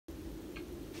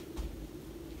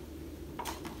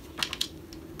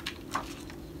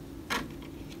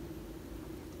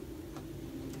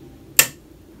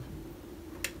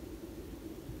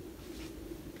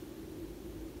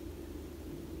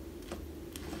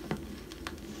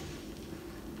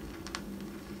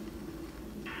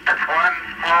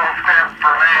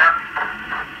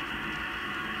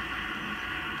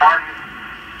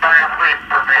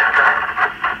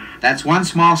That's one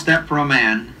small step for a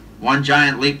man, one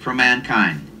giant leap for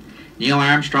mankind. Neil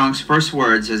Armstrong's first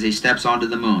words as he steps onto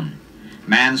the moon.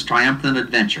 Man's triumphant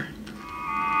adventure.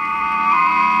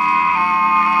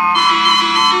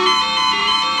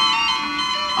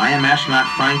 I am astronaut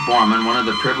Frank Borman, one of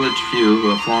the privileged few who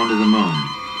have flown to the moon.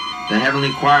 The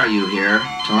Heavenly Choir you hear,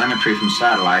 telemetry from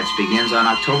satellites, begins on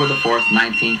October the 4th,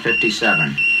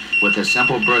 1957, with the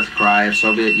simple birth cry of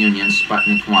Soviet Union's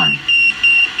Sputnik 1.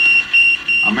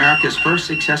 America's first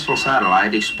successful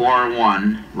satellite, Explorer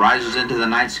 1, rises into the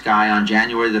night sky on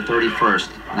January the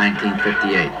 31st,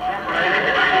 1958.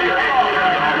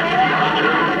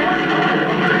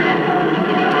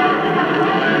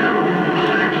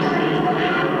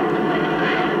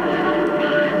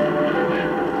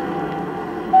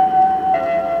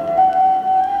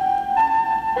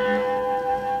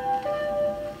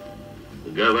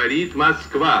 Говорит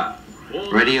Москва.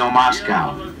 Radio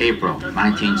Moscow, April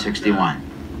 1961.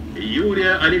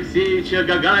 Юрия Алексеевича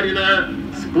Гагарина,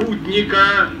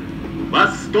 спутника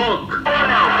 «Восток».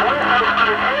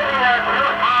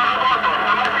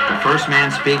 The first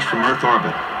man speaks from Earth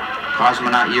orbit,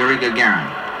 cosmonaut Yuri Gagarin.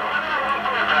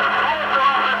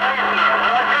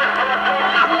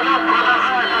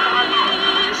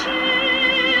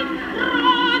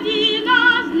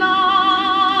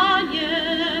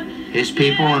 His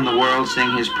people and the world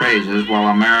sing his praises while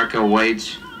America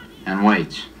waits and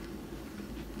waits.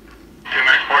 2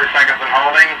 minutes, 40 seconds and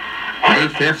holding. May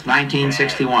 5th,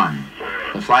 1961.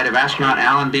 The flight of astronaut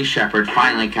Alan B. Shepard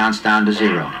finally counts down to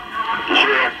 0.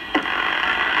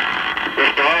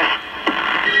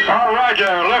 All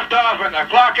Roger, lift off and the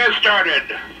clock has started.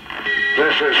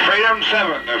 This is Freedom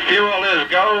 7. The fuel is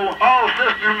go. All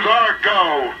systems are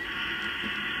go.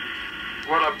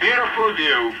 What a beautiful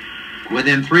view.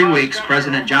 Within 3 weeks,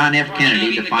 President John F.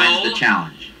 Kennedy defines the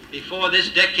challenge. Before this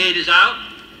decade is out,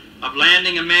 of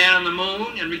landing a man on the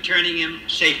moon and returning him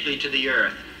safely to the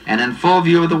Earth. And in full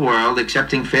view of the world,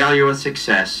 accepting failure with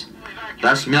success,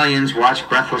 thus millions watch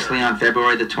breathlessly on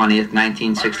February the 20th,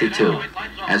 1962,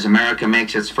 as America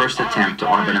makes its first attempt to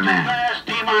orbit a man.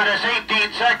 T-minus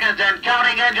 18 seconds and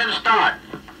counting engine start.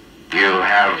 You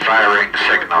have firing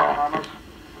signal.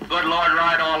 Good Lord,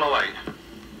 right all the way.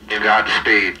 You got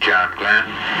speed, John Glenn.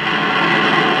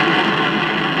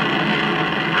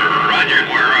 Roger,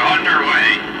 we're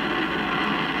underway.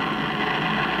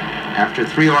 After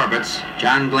 3 orbits,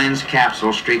 John Glenn's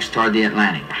capsule streaks toward the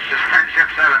Atlantic. This is Ship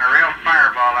 7, a real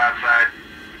fireball outside.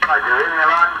 Roger, isn't it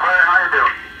loud and clear? How you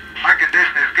doing? My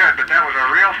condition is good, but that was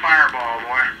a real fireball,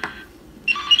 boy.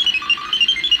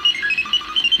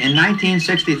 In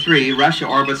 1963, Russia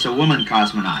orbits a woman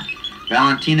cosmonaut,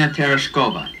 Valentina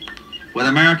Tereshkova. With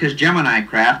America's Gemini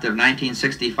craft of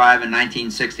 1965 and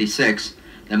 1966,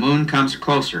 the moon comes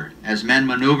closer as men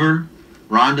maneuver,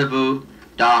 rendezvous,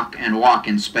 dock, and walk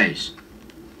in space.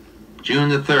 June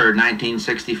the 3rd,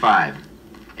 1965.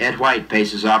 Ed White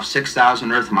paces off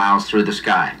 6,000 Earth miles through the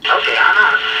sky. Okay, I'm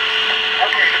out.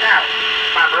 Okay, now,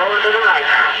 my roller to the right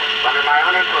now, under my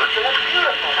 100 foot. It looks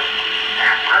beautiful.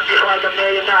 I'm just like $1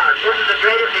 million. This is the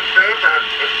greatest experience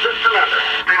just remember.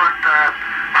 See what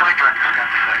flight director's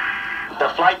got to say. The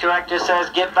flight director says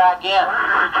get back in.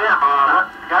 Jim,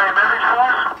 got a message for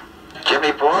us?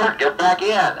 Jimmy Ford, get back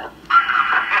in.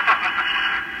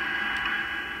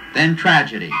 Then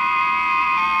tragedy.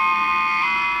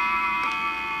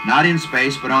 Not in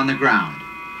space, but on the ground.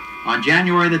 On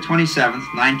January the 27th,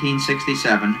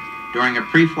 1967, during a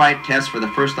pre-flight test for the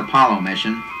first Apollo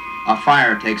mission, a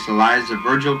fire takes the lives of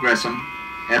Virgil Grissom,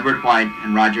 Edward White,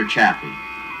 and Roger Chaffee.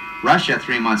 Russia,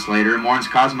 3 months later, mourns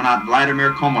cosmonaut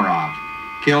Vladimir Komarov,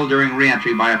 killed during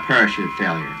re-entry by a parachute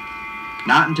failure.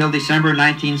 Not until December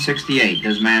 1968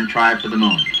 does man try for the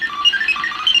moon.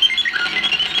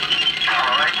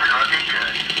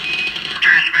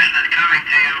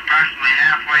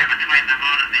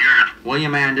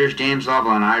 William Anders, James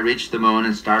Lovell, and I reach the moon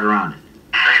and start around it.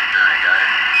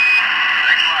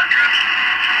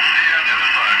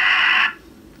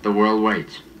 The world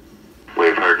waits.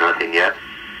 We've heard nothing yet.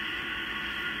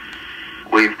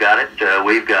 We've got it.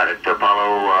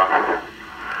 Apollo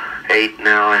 8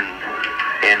 now in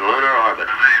lunar orbit.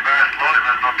 The vast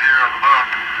loneliness up here on the moon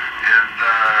is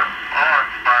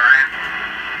awe-inspiring.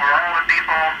 For all the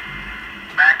people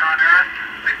back on Earth,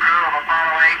 the crew of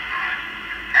Apollo 8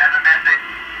 has a message.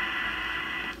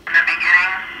 In the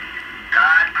beginning,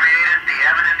 God created the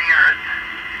heaven and the earth.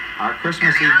 Our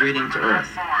Christmas Eve greeting to Earth,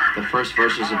 the first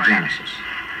verses of Genesis.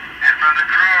 And from the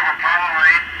crew of Apollo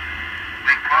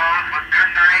 8, we close with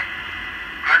good night,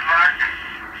 good luck,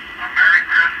 a Merry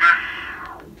Christmas,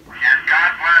 and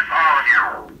God bless all of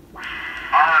you.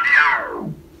 All of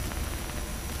you.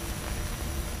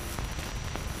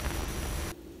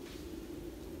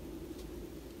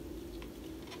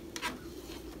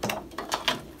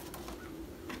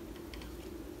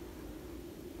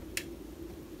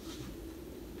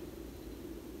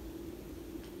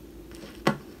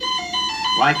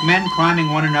 Like men climbing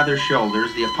one another's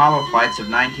shoulders, the Apollo flights of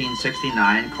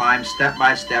 1969 climbed step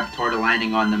by step toward a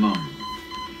landing on the moon.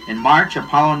 In March,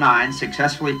 Apollo 9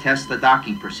 successfully tests the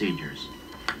docking procedures.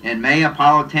 In May,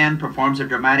 Apollo 10 performs a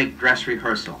dramatic dress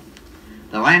rehearsal.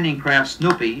 The landing craft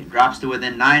Snoopy drops to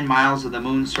within 9 miles of the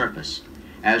moon's surface,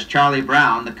 as Charlie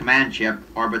Brown, the command ship,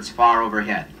 orbits far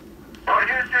overhead. Oh,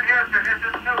 Houston, this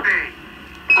is Snoopy.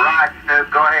 Right,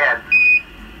 Snoop, go ahead.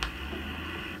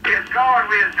 It's going.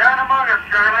 We is down among us,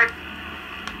 Charlie.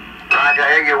 Roger,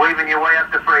 I hear you weaving your way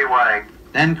up the freeway.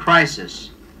 Then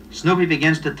crisis. Snoopy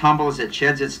begins to tumble as it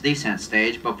sheds its descent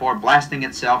stage before blasting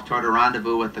itself toward a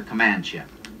rendezvous with the command ship.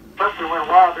 Something went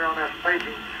wild there on that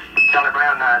staging. Charlie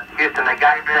Brown, Houston, they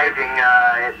got staging.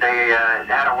 They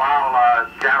had a wild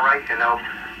gyration, though.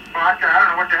 Well, I don't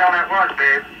know what the hell that was,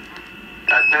 babe.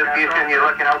 Snoop, Houston, you're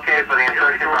looking okay for the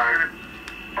insertion burn.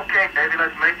 Okay, baby,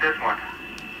 let's make this one.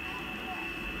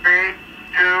 3,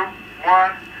 2,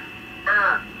 1,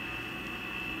 burn.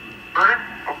 Burning?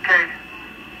 Okay.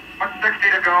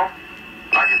 160 to go.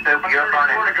 Roger, Snoop, you're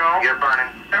burning. To go. You're burning.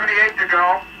 78 to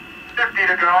go. 50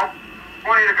 to go.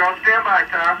 20 to go. Stand by,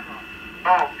 Tom.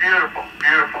 Oh, beautiful,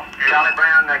 beautiful, beautiful. Charlie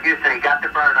Brown, Houston, he got the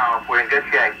burn off. We're in good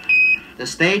shape. The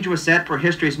stage was set for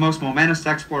history's most momentous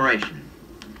exploration.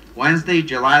 Wednesday,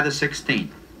 July the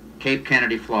 16th, Cape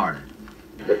Kennedy, Florida.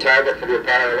 The target for the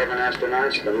Apollo 11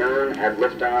 astronauts, the moon, at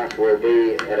liftoff will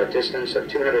be at a distance of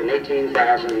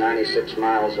 218,096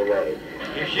 miles away.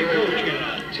 2,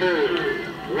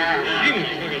 1,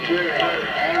 0,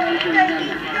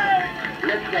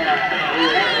 liftoff.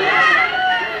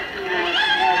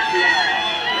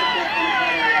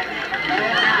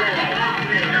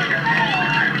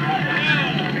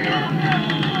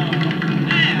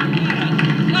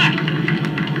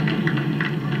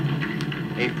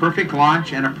 A perfect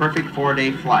launch and a perfect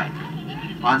 4-day flight.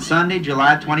 On Sunday,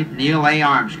 July 20th, Neil A.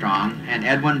 Armstrong and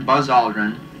Edwin Buzz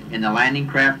Aldrin in the landing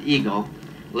craft Eagle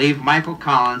leave Michael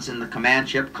Collins in the command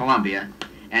ship Columbia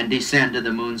and descend to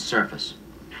the moon's surface.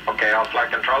 Okay, all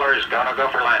flight controllers, gonna go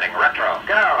for landing. Retro.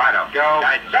 Go. Righto. Go.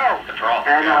 Guidance. Go. Control.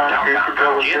 And, Downtown.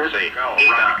 go. GNC. Go.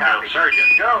 Roger. Surgeon.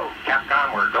 Go.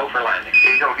 Capcom, we're go for landing.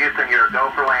 Eagle, Houston, you're a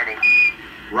go for landing.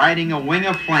 Riding a wing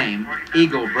of flame,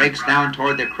 Eagle breaks down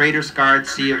toward the crater-scarred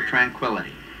Sea of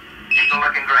Tranquility. Eagle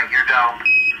looking great, you're go.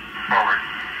 Forward.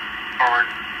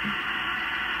 Forward.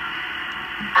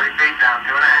 40 feet down,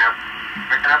 2.5.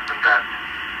 Picking up some dust.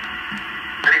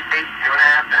 30 feet,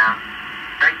 2.5 down.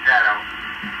 Straight shadow.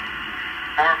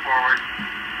 4 forward.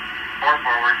 4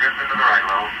 forward, just into the right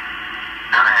low.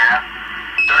 1.5.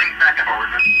 30 seconds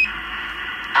forward.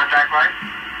 Contact light.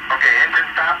 Okay, engine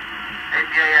stop.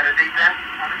 APA at a descent.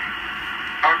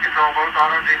 Power control, both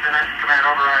auto, descent engine command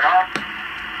override off.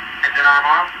 Engine arm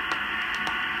off.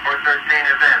 413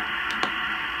 is in.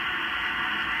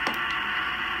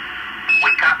 We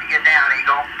copy you down,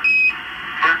 Eagle.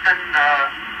 Houston,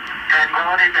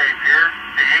 Tranquility Base here.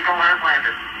 The Eagle has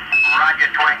landed.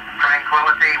 Roger,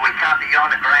 Tranquility. We copy you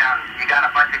on the ground. You got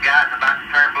a bunch of guys about to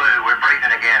turn blue. We're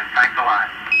breathing again. Thanks a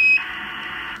lot.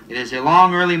 It is a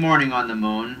long early morning on the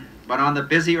moon, but on the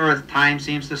busy Earth, time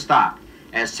seems to stop,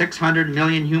 as 600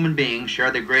 million human beings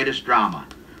share the greatest drama,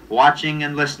 watching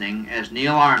and listening as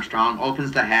Neil Armstrong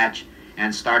opens the hatch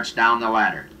and starts down the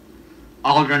ladder.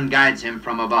 Aldrin guides him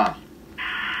from above.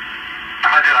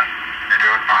 How am I doing? You're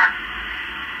doing fine.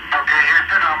 Okay,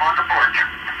 Houston, I'm on the porch.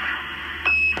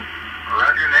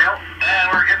 Roger, Neil.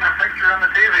 And we're getting a picture on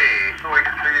the TV, so we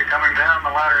can see you coming down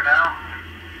the ladder now.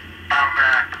 I'm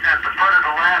at the foot of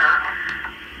the ladder.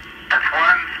 That's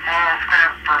one small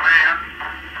step for man,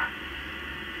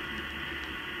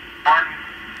 one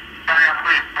giant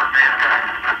leap for mankind.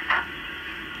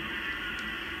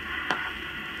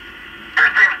 There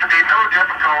seems to be no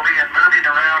difficulty in moving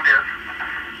around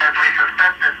as we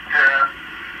suspected.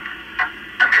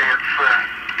 Okay, it's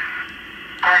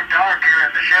quite dark here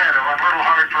in the shadow. A little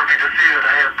hard for me to see it.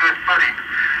 I have good footing.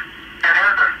 It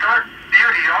has a stark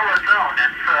beauty all its own.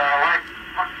 It's like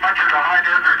much of the high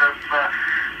desert of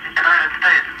United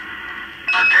States.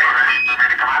 Okay, ready for me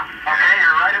to come up? Okay,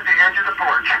 you're right at the edge of the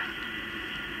porch.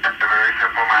 It's a very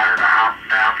simple matter to hop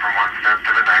down from one step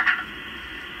to the next.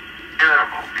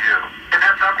 Beautiful view. Isn't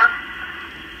that something?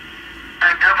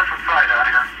 Magnificent sight out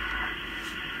here.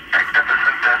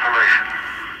 Magnificent desolation.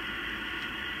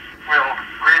 We'll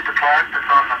read the plaque that's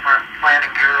on the front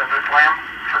landing gear of this lamp.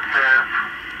 It says,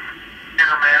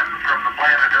 "Dear men from the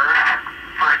planet Earth,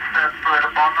 first set foot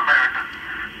upon the moon.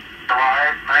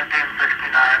 July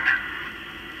 1969,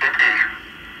 indeed.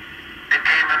 It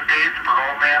came in peace for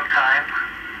all mankind."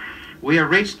 We have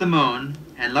reached the moon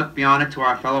and look beyond it to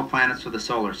our fellow planets of the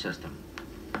solar system.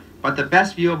 But the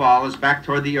best view of all is back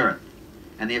toward the Earth,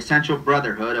 and the essential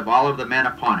brotherhood of all of the men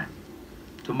upon it.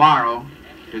 Tomorrow,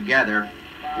 together,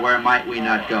 where might we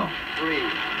not go? 3, 2, all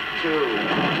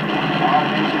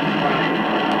engines running.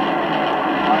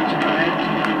 Launch commit,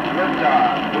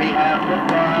 liftoff. We have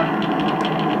liftoff.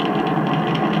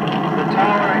 The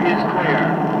tower is clear.